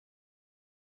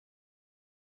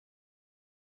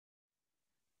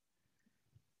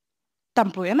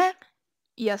Tam plujeme?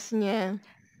 Jasně.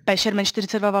 P-Sherman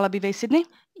 42 Valabivej Sydney?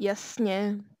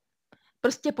 Jasně.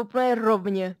 Prostě popluje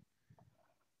rovně.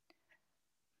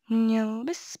 Měl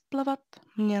bys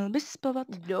plavat.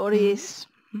 Doris.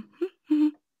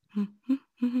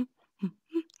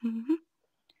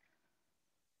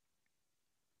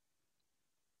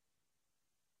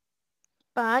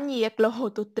 Páni, jak dlouho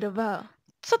to trvá.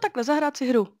 Co takhle, zahrát si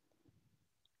hru?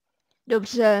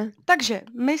 Dobře. Takže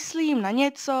myslím na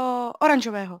něco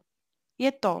oranžového.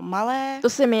 Je to malé. To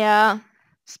jsem já.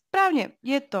 Správně,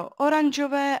 je to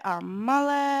oranžové a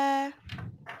malé.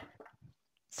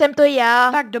 Jsem to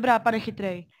já. Tak dobrá, pane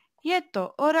chytrej. Je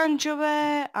to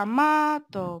oranžové a má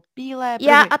to bílé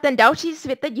pruhy. Já a ten další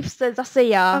světe div se zase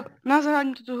já. Tak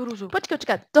nazvání tu hruzu.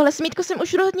 Počkat, tohle smítko jsem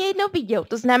už hodně jednou viděl.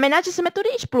 To znamená, že jsme tudy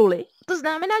již pluli. To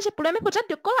znamená, že plujeme pořád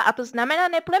dokola a to znamená,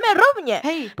 neplujeme rovně.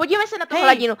 Hej. Podívejme se na tu Hej.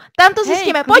 hladinu. Tam to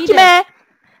zjistíme, klíde. pojďme.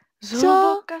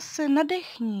 Zhluboka se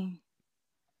nadechni.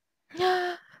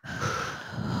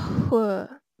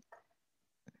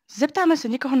 Zeptáme se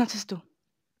někoho na cestu.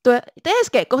 To je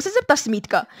hezké, koho se zeptáš,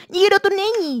 smítka? Nikdo tu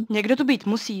není. Někdo tu být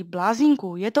musí,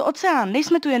 blázínku, je to oceán,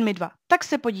 nejsme tu jen my dva. Tak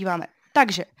se podíváme.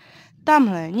 Takže,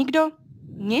 tamhle nikdo,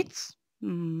 nic,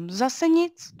 zase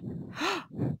nic.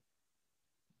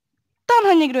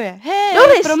 Tamhle někdo je. Hej,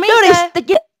 Doris,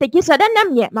 teď je řada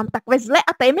na mě. Mám takové zlé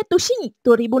a tajemné tušení.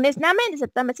 Tu rybu neznáme,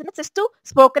 zeptáme se na cestu,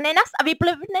 spolkne nás a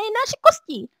vyplivne naše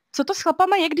kosti. Co to s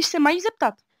chlapama je, když se mají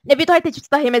zeptat? Nevytáhej teď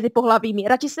vztahy mezi pohlavími,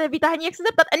 radši se vytáhni, jak se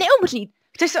zeptat a neumřít.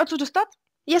 Chceš se odsud dostat?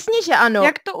 Jasně, že ano.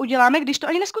 Jak to uděláme, když to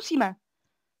ani neskusíme?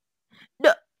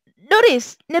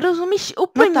 Doris, nerozumíš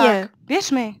úplně. No tak,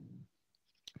 věř mi.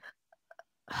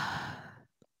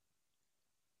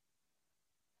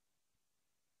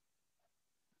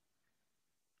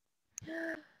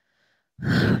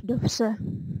 Dobře.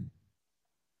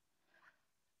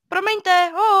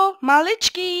 Promiňte,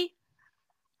 maličký.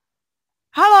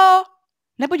 Halo,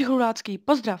 nebuď hludácký,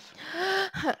 pozdrav.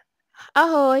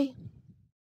 Ahoj.